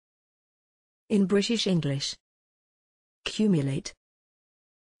In British English. Cumulate.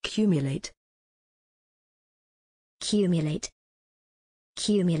 Cumulate. Cumulate.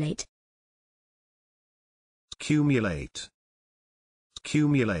 Cumulate. Cumulate.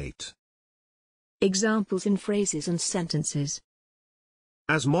 Cumulate. Examples in phrases and sentences.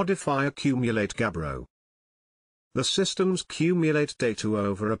 As modify accumulate gabbro. The systems cumulate data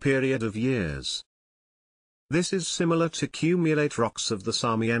over a period of years. This is similar to cumulate rocks of the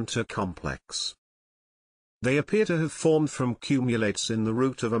Sarmiento complex. They appear to have formed from cumulates in the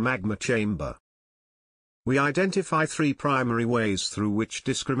root of a magma chamber. We identify three primary ways through which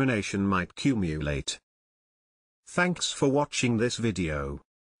discrimination might cumulate. Thanks for watching this video.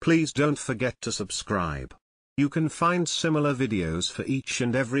 Please don't forget to subscribe. You can find similar videos for each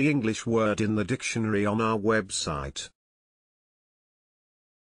and every English word in the dictionary on our website.